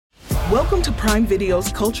Welcome to Prime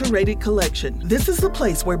Video's Culture-Rated Collection. This is the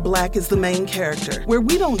place where Black is the main character, where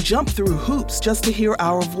we don't jump through hoops just to hear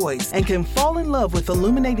our voice, and can fall in love with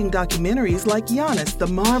illuminating documentaries like Giannis, The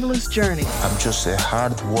Marvelous Journey. I'm just a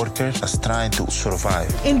hard worker that's trying to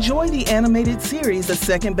survive. Enjoy the animated series, The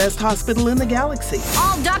Second Best Hospital in the Galaxy.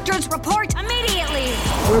 All doctors report immediately!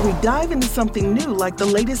 Where we dive into something new like the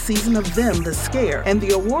latest season of Them, The Scare, and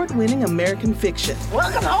the award-winning American Fiction.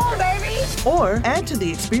 Welcome home, baby! Or add to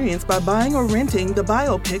the experience by buying or renting the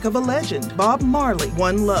biopic of a legend, Bob Marley,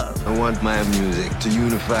 One Love. I want my music to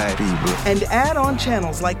unify people. And add on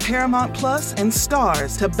channels like Paramount Plus and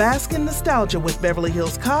Stars to bask in nostalgia with Beverly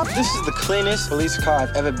Hills Cop. This is the cleanest police car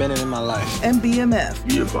I've ever been in my life. And BMF.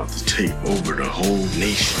 We're about to take over the whole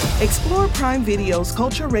nation. Explore Prime Video's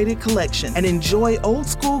Culture-Rated Collection and enjoy old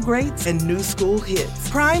school greats and new school hits.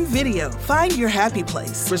 Prime Video. Find your happy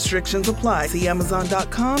place. Restrictions apply. See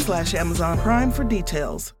Amazon.com/Amazon Prime for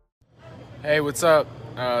details. Hey, what's up?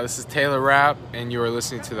 This is Taylor Rapp, and you are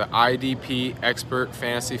listening to the IDP Expert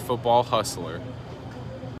Fantasy Football Hustler.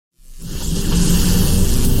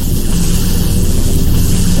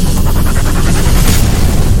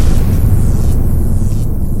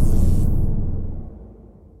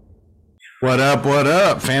 What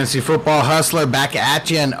up? Fantasy Football Hustler back at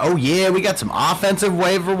you. And oh yeah, we got some offensive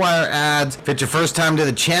waiver wire ads. If it's your first time to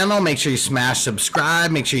the channel, make sure you smash subscribe.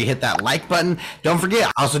 Make sure you hit that like button. Don't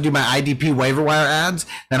forget, I also do my IDP waiver wire ads.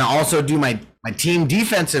 Then I also do my team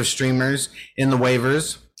defensive streamers in the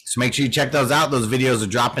waivers. So make sure you check those out. Those videos are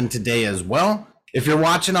dropping today as well. If you're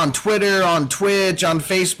watching on Twitter, on Twitch, on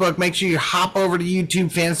Facebook, make sure you hop over to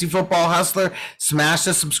YouTube, Fantasy Football Hustler, smash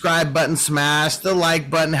the subscribe button, smash the like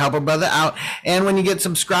button, help a brother out. And when you get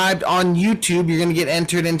subscribed on YouTube, you're going to get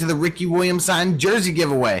entered into the Ricky Williams signed jersey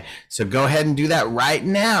giveaway. So go ahead and do that right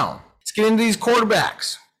now. Let's get into these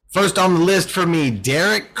quarterbacks. First on the list for me,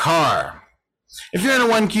 Derek Carr. If you're in a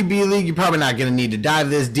 1 QB league, you're probably not going to need to dive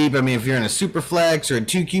this deep. I mean, if you're in a super flex or a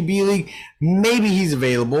 2 QB league, maybe he's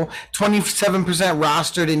available. 27%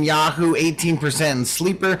 rostered in Yahoo, 18% in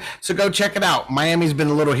Sleeper. So go check it out. Miami's been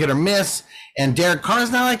a little hit or miss. And Derek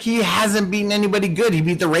Carr's not like he hasn't beaten anybody good. He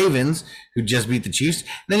beat the Ravens, who just beat the Chiefs.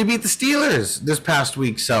 Then he beat the Steelers this past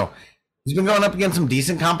week. So he's been going up against some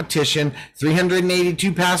decent competition.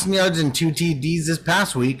 382 passing yards and 2 TDs this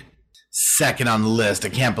past week. Second on the list, I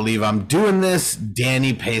can't believe I'm doing this,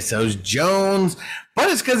 Danny Pesos Jones, but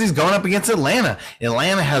it's because he's going up against Atlanta.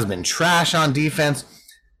 Atlanta has been trash on defense.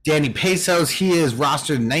 Danny Pesos, he is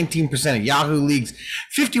rostered 19% of Yahoo leagues,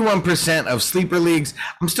 51% of Sleeper leagues.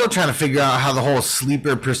 I'm still trying to figure out how the whole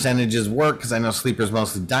Sleeper percentages work because I know Sleeper is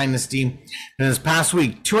mostly Dynasty. And this past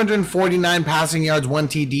week, 249 passing yards, 1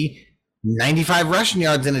 TD. 95 rushing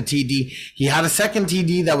yards in a TD. He had a second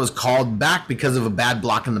TD that was called back because of a bad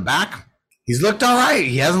block in the back. He's looked all right.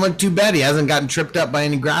 He hasn't looked too bad. He hasn't gotten tripped up by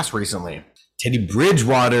any grass recently. Teddy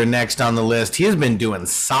Bridgewater next on the list. He has been doing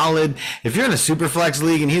solid. If you're in a Superflex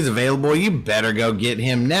league and he's available, you better go get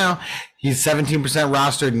him now. He's 17%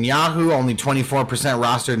 rostered in Yahoo, only 24%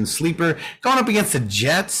 rostered in Sleeper. Going up against the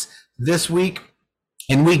Jets this week.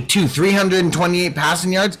 In week 2, 328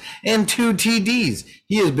 passing yards and 2 TDs.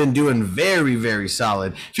 He has been doing very, very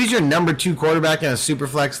solid. If he's your number 2 quarterback in a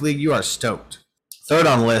Superflex league, you are stoked. Third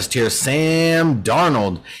on the list here, Sam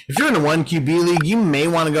Darnold. If you're in a 1 QB league, you may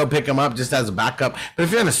want to go pick him up just as a backup. But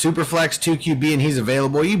if you're in a Superflex 2 QB and he's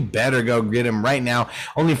available, you better go get him right now.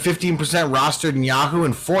 Only 15% rostered in Yahoo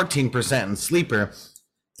and 14% in Sleeper.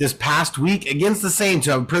 This past week against the Saints,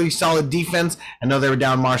 who have a pretty solid defense. I know they were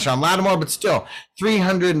down Marshawn Lattimore, but still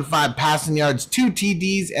 305 passing yards, 2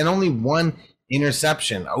 TDs, and only 1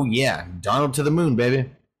 interception. Oh yeah, Darnold to the moon, baby.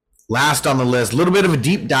 Last on the list, a little bit of a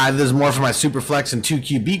deep dive. This is more for my Superflex and 2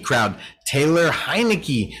 QB crowd. Taylor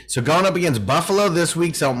Heineke. So going up against Buffalo this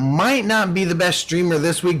week, so might not be the best streamer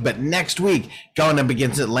this week, but next week going up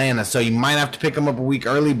against Atlanta. So you might have to pick him up a week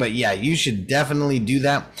early, but yeah, you should definitely do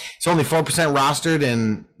that. It's only 4% rostered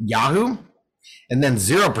in Yahoo and then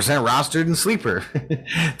 0% rostered in Sleeper.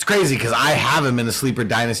 It's crazy because I have him in the Sleeper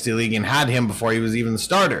Dynasty League and had him before he was even the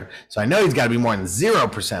starter. So I know he's got to be more than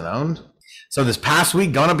 0% owned. So this past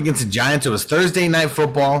week, going up against the Giants, it was Thursday Night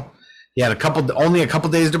Football. He had only a couple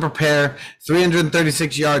days to prepare,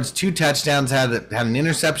 336 yards, 2 touchdowns, had an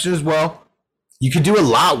interception as well. You could do a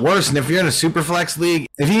lot worse, and if you're in a Superflex league,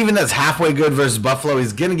 if he even does halfway good versus Buffalo,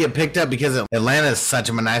 he's going to get picked up because Atlanta is such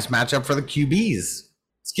a nice matchup for the QBs.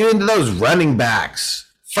 Let's get into those running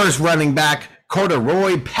backs. First running back,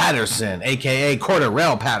 Cordarrelle Patterson, a.k.a.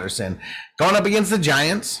 Cordarrelle Patterson, going up against the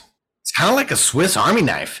Giants. It's kind of like a Swiss Army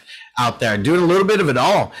knife. out there, doing a little bit of it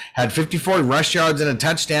all. Had 54 rush yards and a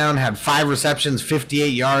touchdown, had 5 receptions, 58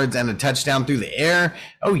 yards, and a touchdown through the air.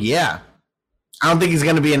 Oh, yeah. I don't think he's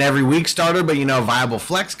going to be an every week starter, but, a viable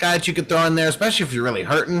flex guy that you could throw in there, especially if you're really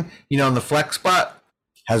hurting, in the flex spot.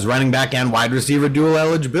 Has running back and wide receiver dual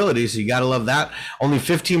eligibility, so you got to love that. Only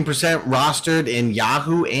 15% rostered in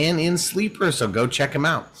Yahoo and in Sleeper, so go check him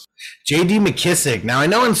out. J.D. McKissick. Now, I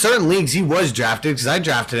know in certain leagues he was drafted because I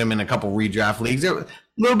drafted him in a couple redraft leagues. A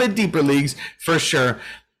little bit deeper leagues for sure.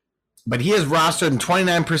 But he is rostered in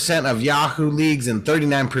 29% of Yahoo leagues and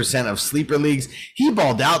 39% of Sleeper leagues. He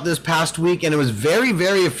balled out this past week, and it was very,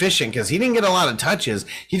 very efficient because he didn't get a lot of touches.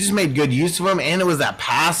 He just made good use of them, and it was that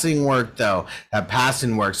passing work, though.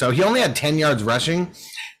 So he only had 10 yards rushing,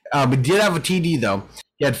 but did have a TD, though.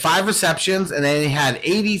 He had 5 receptions, and then he had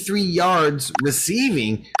 83 yards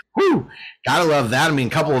receiving. Whew, gotta love that. A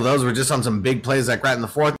couple of those were just on some big plays, like right in the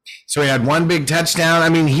fourth. So he had 1 big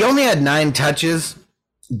touchdown. He only had 9 touches.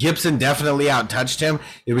 Gibson definitely out-touched him.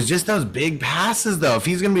 It was just those big passes, though. If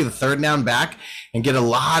he's going to be the third down back and get a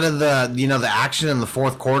lot of the, the action in the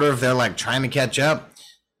fourth quarter, if they're like trying to catch up,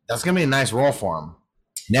 that's going to be a nice role for him.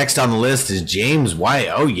 Next on the list is James White.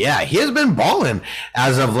 Oh, yeah, he has been balling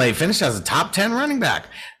as of late. Finished as a top 10 running back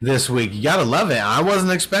this week. You got to love it. I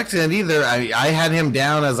wasn't expecting it either. I had him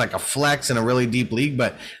down as like a flex in a really deep league,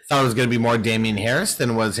 but thought it was going to be more Damian Harris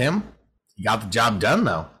than it was him. He got the job done,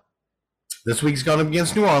 though. This week's going up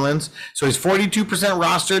against New Orleans. So he's 42%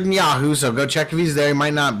 rostered in Yahoo. So go check if he's there. He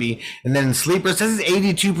might not be. And then in Sleeper, it says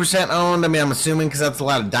he's 82% owned. I'm assuming because that's a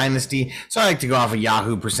lot of dynasty. So I like to go off of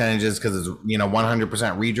Yahoo percentages because it's, 100%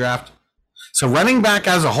 redraft. So running back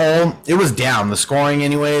as a whole, it was down. The scoring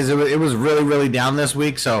anyways, it was really, really down this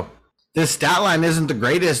week. So this stat line isn't the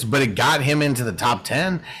greatest, but it got him into the top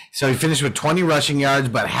 10. So he finished with 20 rushing yards,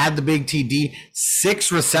 but had the big TD,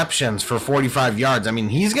 6 receptions for 45 yards.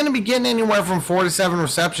 He's going to be getting anywhere from 4 to 7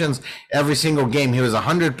 receptions every single game. He was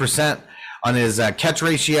 100% on his catch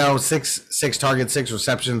ratio, 6 targets, 6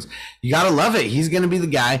 receptions. You got to love it. He's going to be the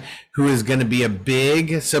guy who is going to be a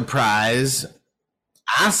big surprise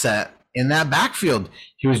asset in that backfield.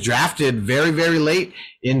 He was drafted very, very late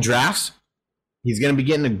in drafts. He's going to be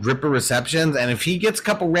getting a grip of receptions, and if he gets a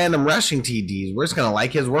couple random rushing TDs, we're just going to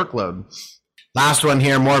like his workload. Last one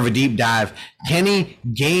here, more of a deep dive. Kenny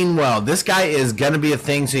Gainwell. This guy is going to be a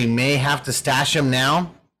thing, so you may have to stash him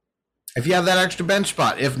now if you have that extra bench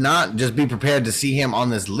spot. If not, just be prepared to see him on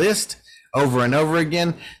this list over and over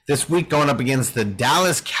again. This week going up against the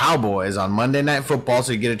Dallas Cowboys on Monday Night Football,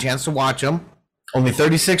 so you get a chance to watch them. Only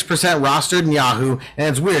 36% rostered in Yahoo, and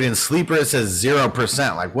it's weird. In Sleeper, it says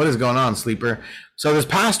 0%. Like, what is going on, Sleeper? So this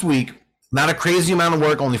past week, not a crazy amount of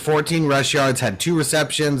work, only 14 rush yards, had 2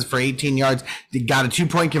 receptions for 18 yards, got a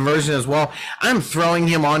 2-point conversion as well. I'm throwing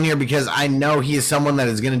him on here because I know he is someone that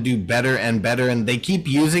is going to do better and better, and they keep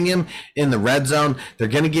using him in the red zone. They're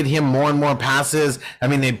going to get him more and more passes.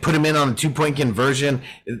 They put him in on a 2-point conversion.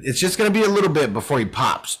 It's just going to be a little bit before he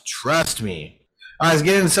pops. Trust me. I was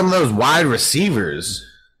getting some of those wide receivers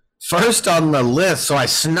first on the list, so I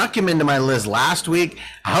snuck him into my list last week.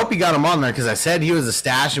 I hope he got him on there because I said he was a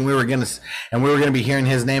stash, and we were gonna be hearing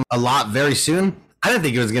his name a lot very soon. I didn't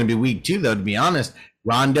think it was gonna be week 2 though, to be honest.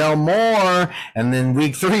 Rondell Moore, and then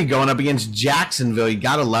week 3 going up against Jacksonville. You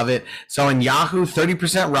gotta love it. So in Yahoo,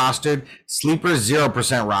 30% rostered, Sleeper 0%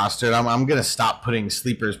 rostered. I'm gonna stop putting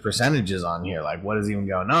Sleeper's percentages on here. Like, what is even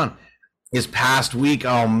going on? His past week,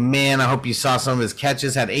 oh man, I hope you saw some of his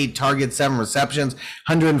catches. Had 8 targets, 7 receptions,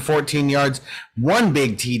 114 yards, 1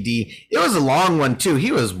 big TD. It was a long one too.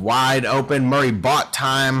 He was wide open. Murray bought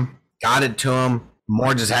time, got it to him.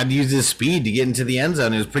 Moore just had to use his speed to get into the end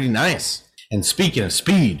zone. It was pretty nice. And speaking of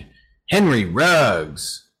speed, Henry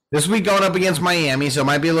Ruggs. This week going up against Miami, so it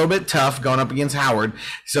might be a little bit tough going up against Howard.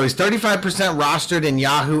 So he's 35% rostered in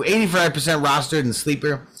Yahoo, 85% rostered in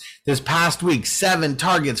Sleeper. This past week, 7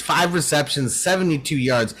 targets, 5 receptions, 72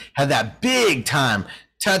 yards, had that big time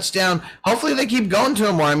touchdown. Hopefully they keep going to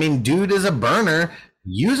him more. Dude is a burner.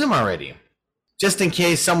 Use him already. Just in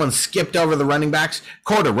case someone skipped over the running backs,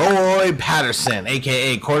 Cordarrelle Patterson,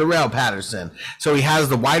 a.k.a. Cordarrelle Patterson. So he has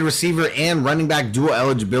the wide receiver and running back dual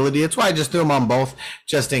eligibility. That's why I just threw him on both,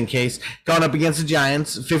 just in case. Going up against the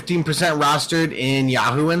Giants, 15% rostered in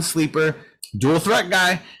Yahoo and Sleeper. Dual threat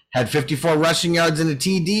guy. Had 54 rushing yards and a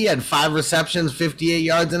TD, had 5 receptions, 58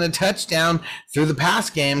 yards, and a touchdown through the pass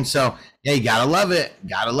game. So, yeah, you gotta love it.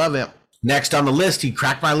 Gotta love it. Next on the list, he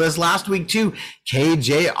cracked my list last week too,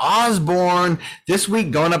 KJ Osborne. This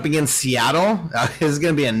week going up against Seattle. This is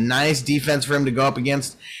going to be a nice defense for him to go up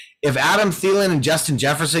against. If Adam Thielen and Justin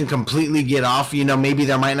Jefferson completely get off, maybe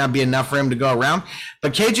there might not be enough for him to go around.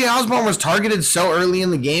 But KJ Osborne was targeted so early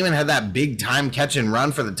in the game and had that big time catch and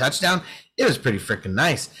run for the touchdown. It was pretty freaking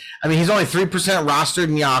nice. I mean, he's only 3% rostered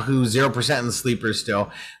in Yahoo, 0% in the sleepers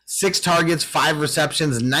still. 6 targets, 5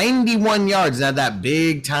 receptions, 91 yards, and had that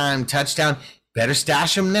big time touchdown. Better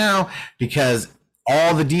stash him now because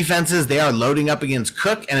all the defenses, they are loading up against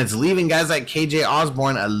Cook, and it's leaving guys like KJ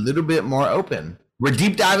Osborne a little bit more open. We're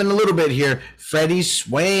deep diving a little bit here. Freddie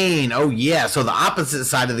Swain. Oh, yeah. So the opposite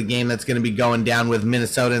side of the game that's going to be going down with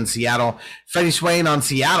Minnesota and Seattle. Freddie Swain on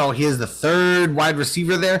Seattle. He is the 3rd wide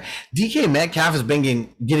receiver there. DK Metcalf has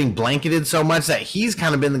been getting blanketed so much that he's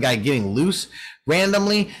kind of been the guy getting loose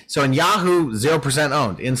randomly. So in Yahoo, 0%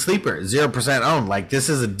 owned. In Sleeper, 0% owned. Like, this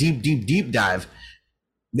is a deep dive.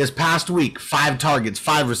 This past week, 5 targets,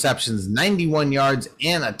 5 receptions, 91 yards,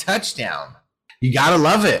 and a touchdown. You got to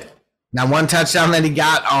love it. Now, one touchdown that he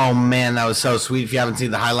got, oh man, that was so sweet. If you haven't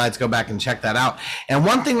seen the highlights, go back and check that out. And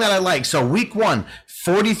one thing that I like, so week 1,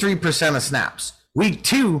 43% of snaps. Week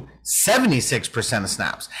 2, 76% of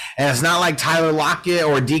snaps. And it's not like Tyler Lockett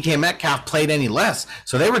or DK Metcalf played any less.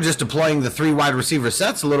 So they were just deploying the 3 wide receiver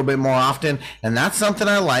sets a little bit more often. And that's something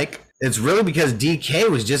I like. It's really because DK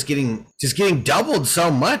was just getting doubled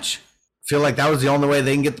so much. I feel like that was the only way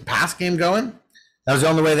they can get the pass game going. That was the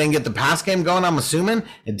only way they can get the pass game going, I'm assuming.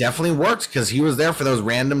 It definitely works because he was there for those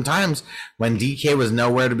random times when DK was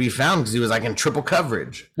nowhere to be found because he was like in triple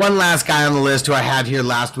coverage. One last guy on the list who I had here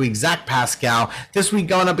last week, Zach Pascal. This week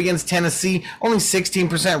going up against Tennessee, only 16%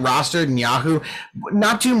 rostered in Yahoo.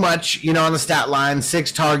 Not too much, on the stat line.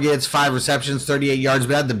 6 targets, 5 receptions, 38 yards,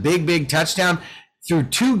 but had the big touchdown. Through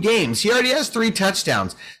 2 games, he already has 3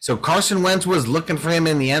 touchdowns. So Carson Wentz was looking for him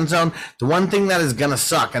in the end zone. The one thing that is going to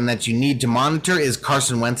suck and that you need to monitor is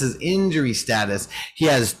Carson Wentz's injury status. He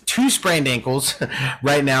has 2 sprained ankles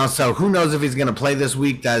right now, so who knows if he's going to play this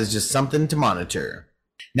week. That is just something to monitor.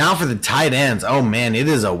 Now for the tight ends. Oh man, it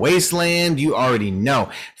is a wasteland. You already know.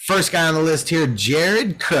 First guy on the list here,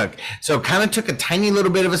 Jared Cook. So kind of took a tiny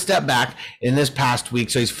little bit of a step back in this past week.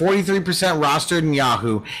 So he's 43% rostered in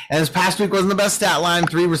Yahoo. And this past week wasn't the best stat line.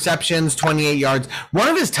 3 receptions, 28 yards. One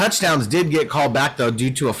of his touchdowns did get called back though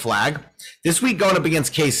due to a flag. This week going up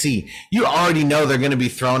against KC, you already know they're going to be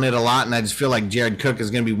throwing it a lot. And I just feel like Jared Cook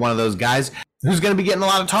is going to be one of those guys who's going to be getting a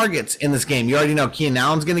lot of targets in this game. You already know Keenan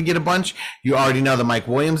Allen's going to get a bunch. You already know that Mike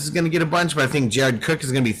Williams is going to get a bunch, but I think Jared Cook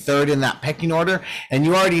is going to be 3rd in that pecking order. And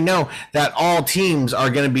you already know that all teams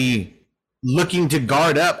are going to be looking to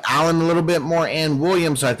guard up Allen a little bit more and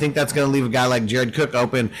Williams. So I think that's going to leave a guy like Jared Cook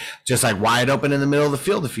open, just like wide open in the middle of the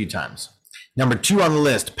field a few times. Number 2 on the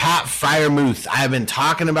list, Pat Freiermuth. I have been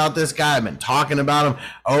talking about this guy. I've been talking about him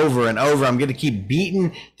over and over. I'm going to keep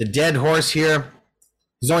beating the dead horse here.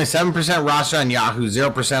 He's only 7% roster on Yahoo,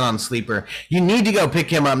 0% on Sleeper. You need to go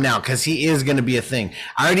pick him up now because he is going to be a thing.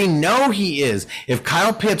 I already know he is. If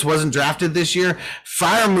Kyle Pitts wasn't drafted this year,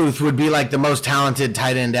 Freiermuth would be like the most talented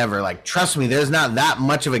tight end ever. Like, trust me, there's not that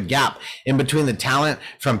much of a gap in between the talent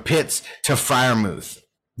from Pitts to Freiermuth.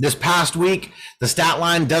 This past week, the stat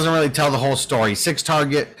line doesn't really tell the whole story.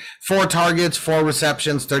 4 targets, 4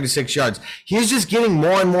 receptions, 36 yards. He is just getting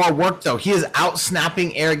more and more work, though. He is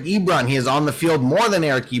out-snapping Eric Ebron. He is on the field more than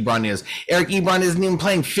Eric Ebron is. Eric Ebron isn't even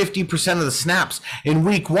playing 50% of the snaps. In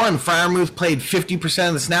week 1, Freiermuth played 50%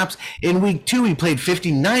 of the snaps. In week 2, he played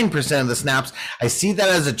 59% of the snaps. I see that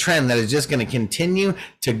as a trend that is just going to continue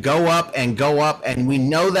to go up, and we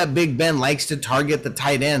know that Big Ben likes to target the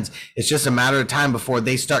tight ends. It's just a matter of time before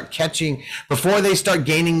they start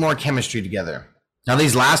gaining more chemistry together. Now,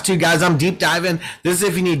 these last 2 guys, I'm deep diving. This is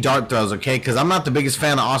if you need dart throws, okay? Because I'm not the biggest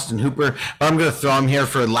fan of Austin Hooper, but I'm going to throw him here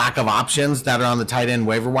for lack of options that are on the tight end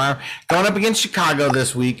waiver wire. Going up against Chicago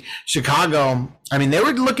this week. Chicago, I mean, they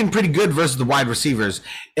were looking pretty good versus the wide receivers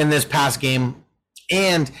in this past game.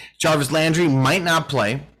 And Jarvis Landry might not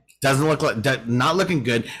play. Doesn't look like, not looking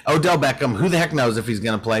good. Odell Beckham, who the heck knows if he's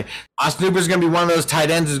going to play. Austin Hooper's going to be one of those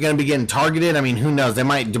tight ends who's going to be getting targeted. I mean, who knows? They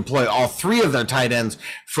might deploy all 3 of their tight ends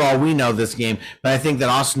for all we know this game. But I think that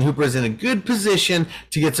Austin Hooper is in a good position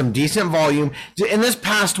to get some decent volume. In this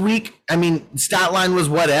past week, I mean, stat line was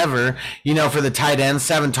whatever, for the tight ends.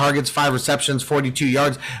 7 targets, 5 receptions, 42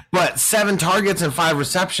 yards. But 7 targets and 5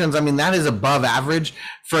 receptions, I mean, that is above average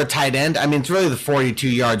for a tight end. I mean, it's really the 42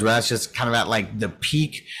 yards, where that's just kind of at like the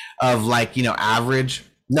peak of average.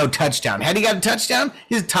 No touchdown. Had he got a touchdown,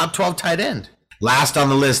 he's a top 12 tight end. Last on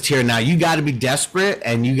the list here. Now, you got to be desperate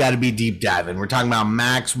and you got to be deep diving. We're talking about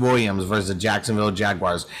Max Williams versus the Jacksonville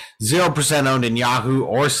Jaguars. 0% owned in Yahoo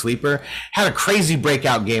or Sleeper. Had a crazy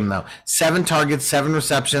breakout game, though. 7 targets, 7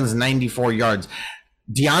 receptions, 94 yards.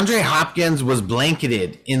 DeAndre Hopkins was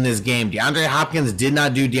blanketed in this game. DeAndre Hopkins did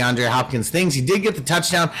not do DeAndre Hopkins things. He did get the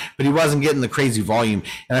touchdown, but he wasn't getting the crazy volume.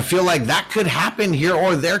 And I feel like that could happen here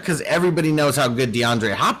or there because everybody knows how good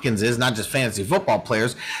DeAndre Hopkins is, not just fantasy football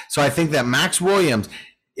players. So I think that Max Williams,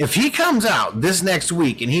 if he comes out this next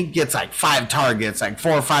week and he gets like 5 targets, like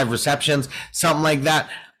 4 or 5 receptions, something like that,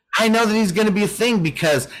 I know that he's going to be a thing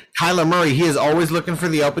because Kyler Murray, he is always looking for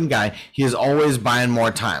the open guy. He is always buying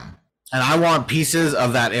more time. And I want pieces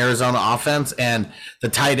of that Arizona offense, and the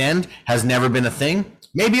tight end has never been a thing.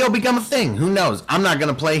 Maybe he'll become a thing. Who knows? I'm not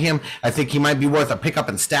going to play him. I think he might be worth a pickup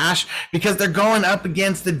and stash because they're going up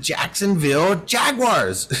against the Jacksonville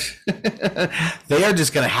Jaguars. They are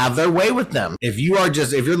just going to have their way with them. If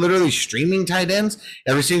you're literally streaming tight ends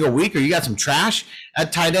every single week, or you got some trash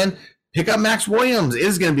at tight end, pick up Max Williams. It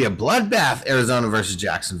is going to be a bloodbath, Arizona versus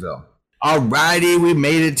Jacksonville. Alrighty, we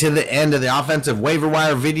made it to the end of the offensive waiver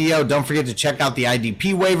wire video. Don't forget to check out the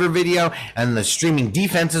IDP waiver video and the streaming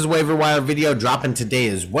defenses waiver wire video dropping today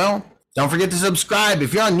as well. Don't forget to subscribe.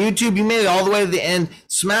 If you're on YouTube, you made it all the way to the end,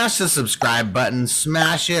 smash the subscribe button.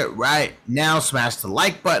 Smash it right now. Smash the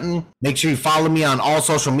like button. Make sure you follow me on all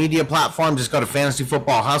social media platforms. Just go to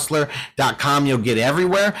fantasyfootballhustler.com. You'll get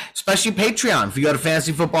everywhere, especially Patreon. If you go to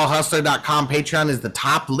fantasyfootballhustler.com, Patreon is the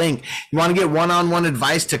top link. You want to get one-on-one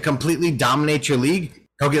advice to completely dominate your league?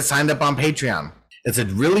 Go get signed up on Patreon. It's a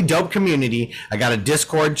really dope community. I got a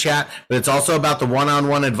Discord chat, but it's also about the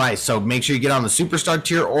one-on-one advice. So make sure you get on the superstar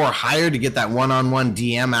tier or higher to get that one-on-one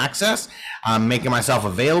DM access. I'm making myself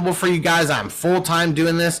available for you guys. I'm full-time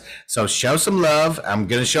doing this, so show some love. I'm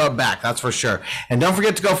going to show it back, that's for sure. And don't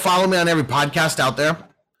forget to go follow me on every podcast out there.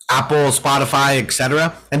 Apple, Spotify,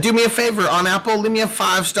 etc. And do me a favor on Apple, leave me a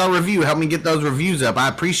 5-star review. Help me get those reviews up. I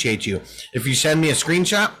appreciate you. If you send me a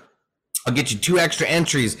screenshot, I'll get you 2 extra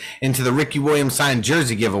entries into the Ricky Williams signed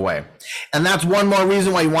jersey giveaway. And that's one more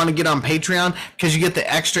reason why you want to get on Patreon, because you get the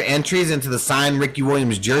extra entries into the signed Ricky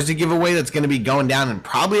Williams jersey giveaway that's going to be going down in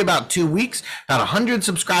probably about 2 weeks, about 100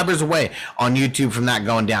 subscribers away on YouTube from that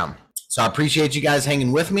going down. So I appreciate you guys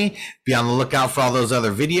hanging with me. Be on the lookout for all those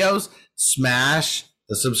other videos. Smash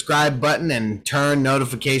the subscribe button and turn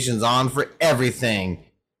notifications on for everything.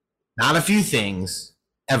 Not a few things,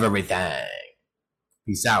 everything.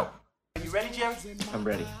 Peace out. You ready, Jerry? I'm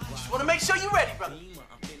ready. Just want to make sure you're ready, brother.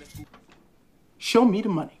 Show me the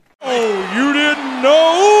money. Oh, you didn't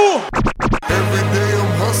know? Every day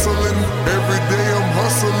I'm hustling. Every day I'm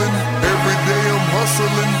hustling. Every day I'm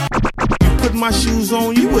hustling. You put my shoes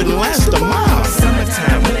on, you wouldn't last a mile.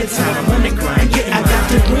 Summertime, wintertime, I'm on the grind. Yeah, I got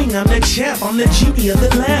the ring, I'm the champ, I'm the genie of the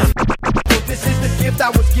lamp. This is the gift I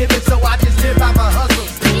was given, so I just live by my hustle.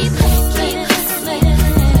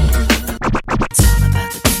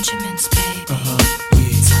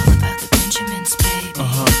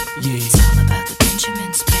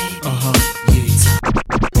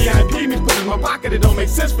 My pocket, it don't make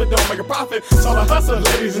sense, but don't make a profit. So the hustle,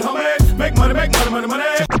 ladies and homies, make money, money.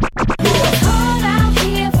 Hard out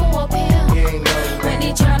here for a pill. When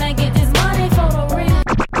he tryna get this money for the real.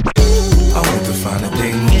 I want to find a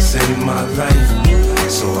thing to save my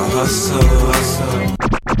life, so I hustle.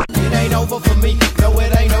 It ain't over for me, no,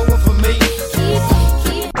 it ain't over for me.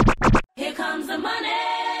 Here comes the money.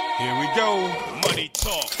 Here we go, money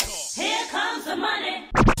talk. Here comes the money.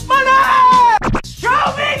 Money!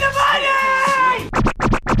 Show me the money!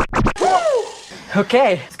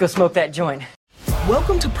 Okay, let's go smoke that joint.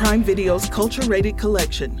 Welcome to Prime Video's culture-rated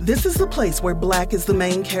collection. This is the place where Black is the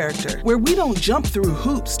main character, where we don't jump through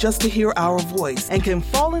hoops just to hear our voice, and can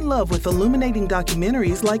fall in love with illuminating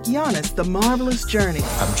documentaries like Giannis, The Marvelous Journey.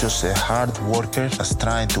 I'm just a hard worker that's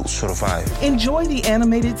trying to survive. Enjoy the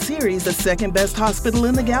animated series, The Second Best Hospital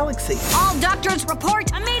in the Galaxy. All doctors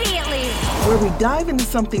report immediately. Where we dive into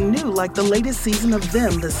something new like the latest season of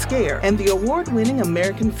Them, The Scare, and the award-winning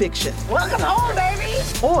American Fiction. Welcome home, baby!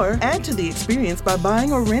 Or add to the experience by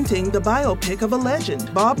buying or renting the biopic of a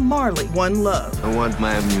legend, Bob Marley, One Love. I want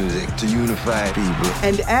my music to unify people.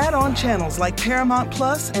 And add on channels like Paramount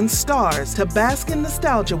Plus and Stars to bask in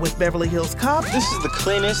nostalgia with Beverly Hills Cop. This is the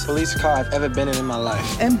cleanest police car I've ever been in my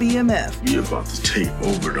life. And BMF. You're about to take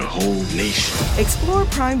over the whole nation. Explore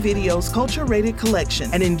Prime Video's culture-rated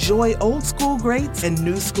collection and enjoy old school greats and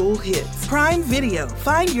new school hits. Prime Video.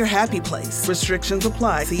 Find your happy place. Restrictions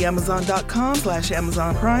apply. See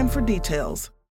Amazon.com/Amazon Prime for details.